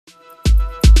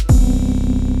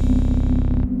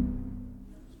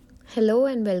Hello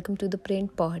and welcome to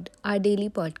ThePrintPod, our daily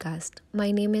podcast. My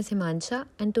name is Himansha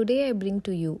and today I bring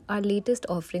to you our latest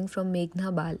offering from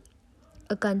Meghna Bal,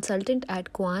 a consultant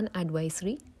at Quan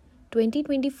Advisory.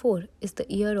 2024 is the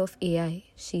year of AI,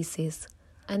 she says,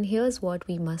 and here's what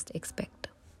we must expect.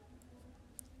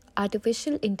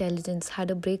 Artificial intelligence had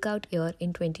a breakout year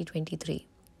in 2023.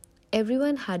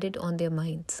 Everyone had it on their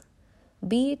minds,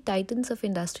 be it titans of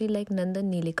industry like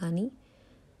Nandan Nilekani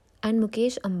and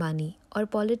Mukesh Ambani, or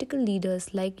political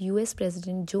leaders like US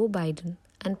President Joe Biden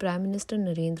and Prime Minister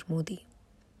Narendra Modi.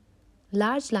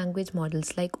 Large language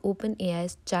models like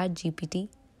OpenAI's ChatGPT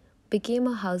became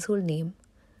a household name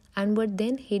and were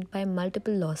then hit by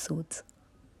multiple lawsuits.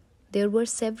 There were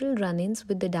several run-ins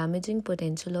with the damaging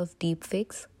potential of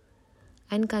deepfakes,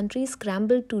 and countries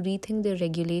scrambled to rethink their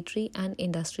regulatory and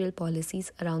industrial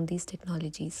policies around these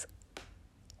technologies.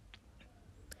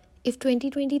 If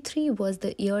 2023 was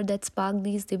the year that sparked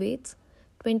these debates,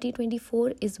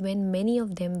 2024 is when many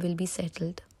of them will be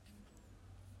settled.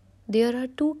 There are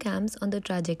two camps on the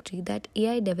trajectory that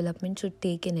AI development should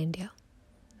take in India.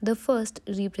 The first,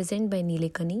 represented by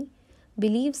Nilekani,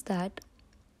 believes that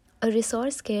a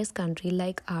resource-scarce country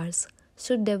like ours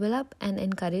should develop and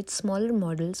encourage smaller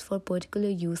models for particular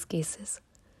use cases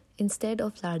instead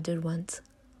of larger ones.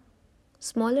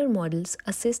 Smaller models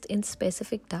assist in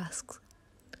specific tasks.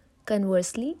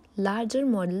 Conversely, larger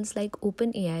models like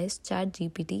OpenAI's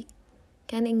ChatGPT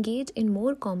can engage in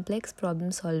more complex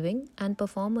problem solving and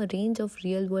perform a range of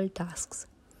real-world tasks.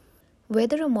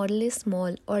 Whether a model is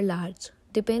small or large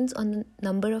depends on the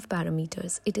number of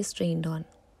parameters it is trained on.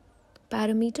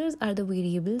 Parameters are the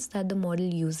variables that the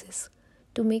model uses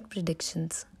to make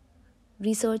predictions.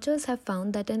 Researchers have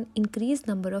found that an increased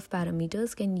number of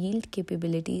parameters can yield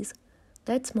capabilities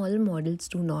that smaller models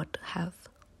do not have.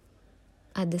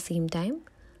 At the same time,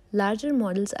 larger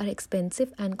models are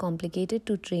expensive and complicated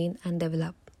to train and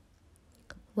develop.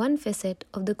 One facet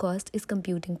of the cost is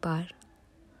computing power.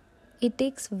 It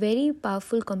takes very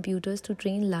powerful computers to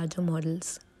train larger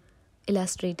models.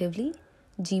 Illustratively,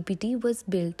 GPT was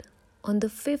built on the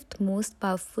fifth most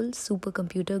powerful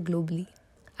supercomputer globally.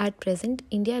 At present,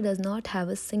 India does not have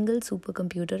a single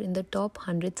supercomputer in the top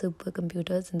 100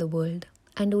 supercomputers in the world,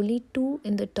 and only 2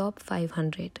 in the top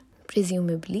 500.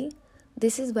 Presumably,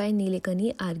 this is why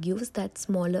Nilekani argues that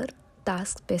smaller,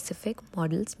 task-specific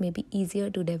models may be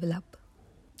easier to develop.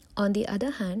 On the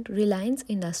other hand, Reliance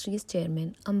Industries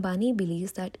chairman Ambani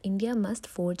believes that India must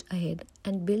forge ahead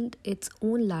and build its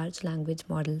own large language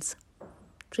models,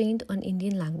 trained on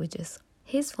Indian languages.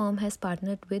 His firm has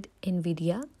partnered with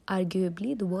NVIDIA,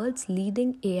 arguably the world's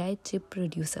leading AI chip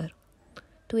producer,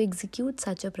 to execute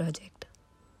such a project.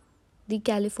 The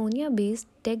California-based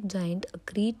tech giant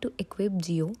agreed to equip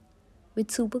Geo with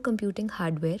supercomputing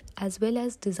hardware as well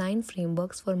as design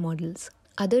frameworks for models.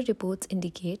 Other reports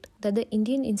indicate that the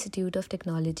Indian Institute of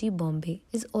Technology, Bombay,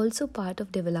 is also part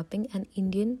of developing an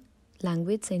Indian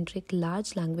language-centric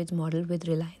large language model with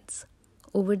Reliance.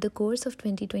 Over the course of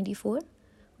 2024,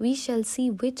 we shall see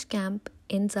which camp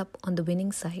ends up on the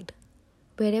winning side,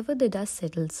 wherever the dust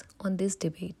settles on this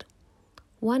debate.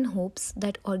 One hopes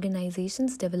that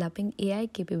organizations developing AI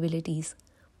capabilities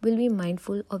will be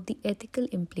mindful of the ethical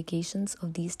implications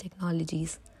of these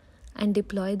technologies and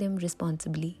deploy them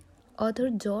responsibly.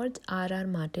 Author George R.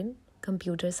 Martin,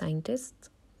 computer scientist,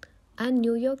 and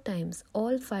New York Times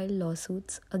all filed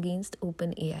lawsuits against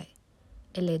OpenAI,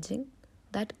 alleging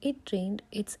that it trained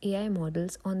its AI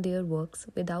models on their works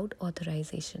without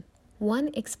authorization.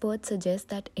 One expert suggests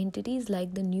that entities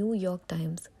like the New York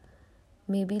Times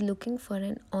may be looking for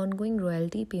an ongoing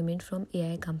royalty payment from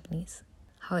AI companies.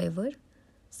 However,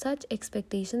 such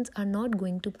expectations are not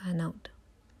going to pan out.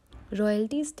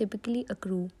 Royalties typically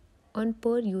accrue on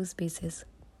per-use basis.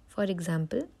 For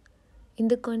example, in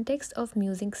the context of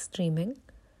music streaming,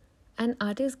 an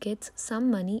artist gets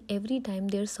some money every time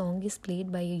their song is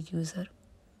played by a user.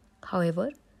 However,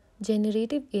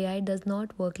 generative AI does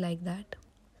not work like that.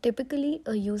 Typically,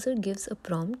 a user gives a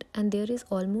prompt and there is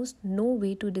almost no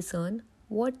way to discern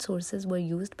what sources were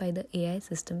used by the AI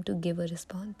system to give a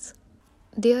response.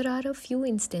 There are a few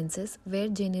instances where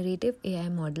generative AI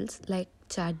models like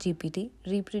ChatGPT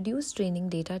reproduce training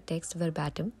data text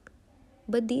verbatim,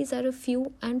 but these are a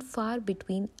few and far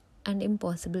between and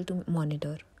impossible to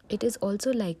monitor. It is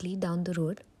also likely down the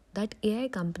road that AI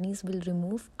companies will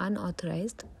remove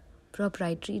unauthorized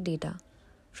proprietary data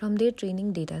from their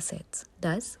training data sets.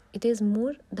 Thus, it is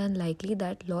more than likely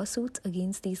that lawsuits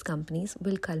against these companies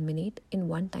will culminate in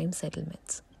one-time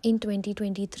settlements. In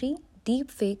 2023,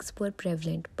 deepfakes were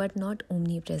prevalent but not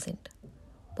omnipresent.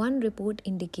 One report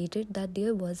indicated that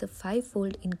there was a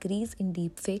five-fold increase in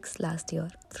deepfakes last year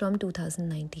from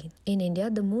 2019. In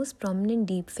India, the most prominent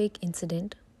deepfake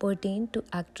incident pertained to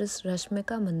actress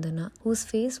Rashmika Mandana, whose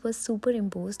face was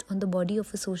superimposed on the body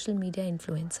of a social media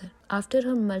influencer, after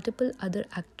her multiple other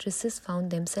actresses found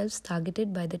themselves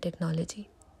targeted by the technology.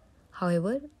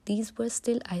 However, these were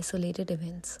still isolated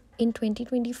events. In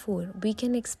 2024, we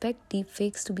can expect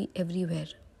deepfakes to be everywhere.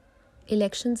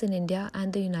 Elections in India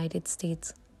and the United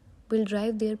States will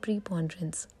drive their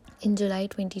preponderance. In July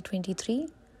 2023,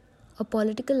 a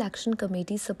political action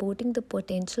committee supporting the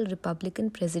potential Republican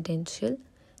presidential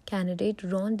candidate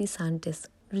Ron DeSantis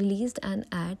released an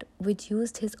ad which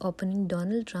used his opponent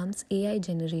Donald Trump's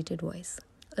AI-generated voice.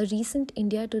 A recent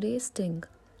India Today sting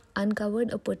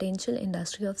uncovered a potential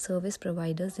industry of service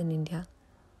providers in India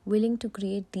willing to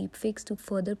create deepfakes to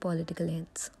further political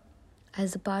ends.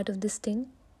 As a part of this sting,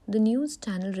 the news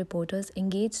channel reporters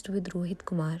engaged with Rohit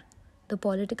Kumar, the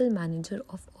political manager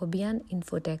of Obian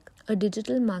Infotech, a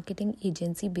digital marketing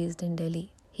agency based in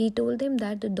Delhi. He told them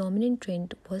that the dominant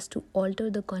trend was to alter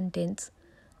the contents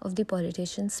of the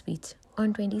politician's speech.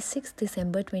 On 26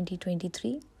 December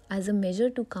 2023, as a measure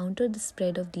to counter the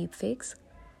spread of deepfakes,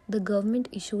 the government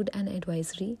issued an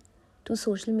advisory to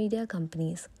social media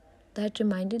companies that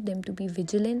reminded them to be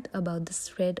vigilant about the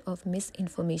spread of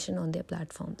misinformation on their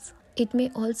platforms. It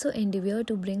may also endeavor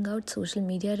to bring out social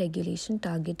media regulation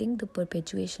targeting the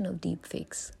perpetuation of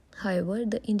deepfakes. However,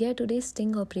 the India Today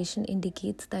sting operation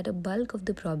indicates that a bulk of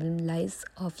the problem lies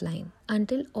offline.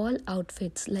 Until all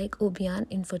outfits like Obian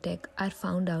Infotech are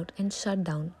found out and shut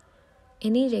down,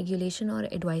 any regulation or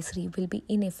advisory will be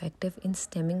ineffective in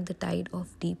stemming the tide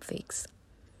of deepfakes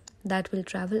that will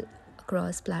travel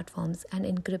across platforms and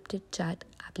encrypted chat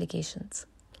applications.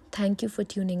 Thank you for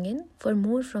tuning in. For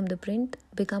more from The Print,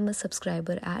 become a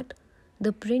subscriber at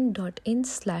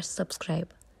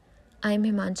theprint.in/subscribe. I am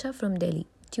Himansha from Delhi.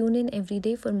 Tune in every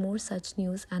day for more such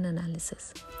news and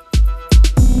analysis.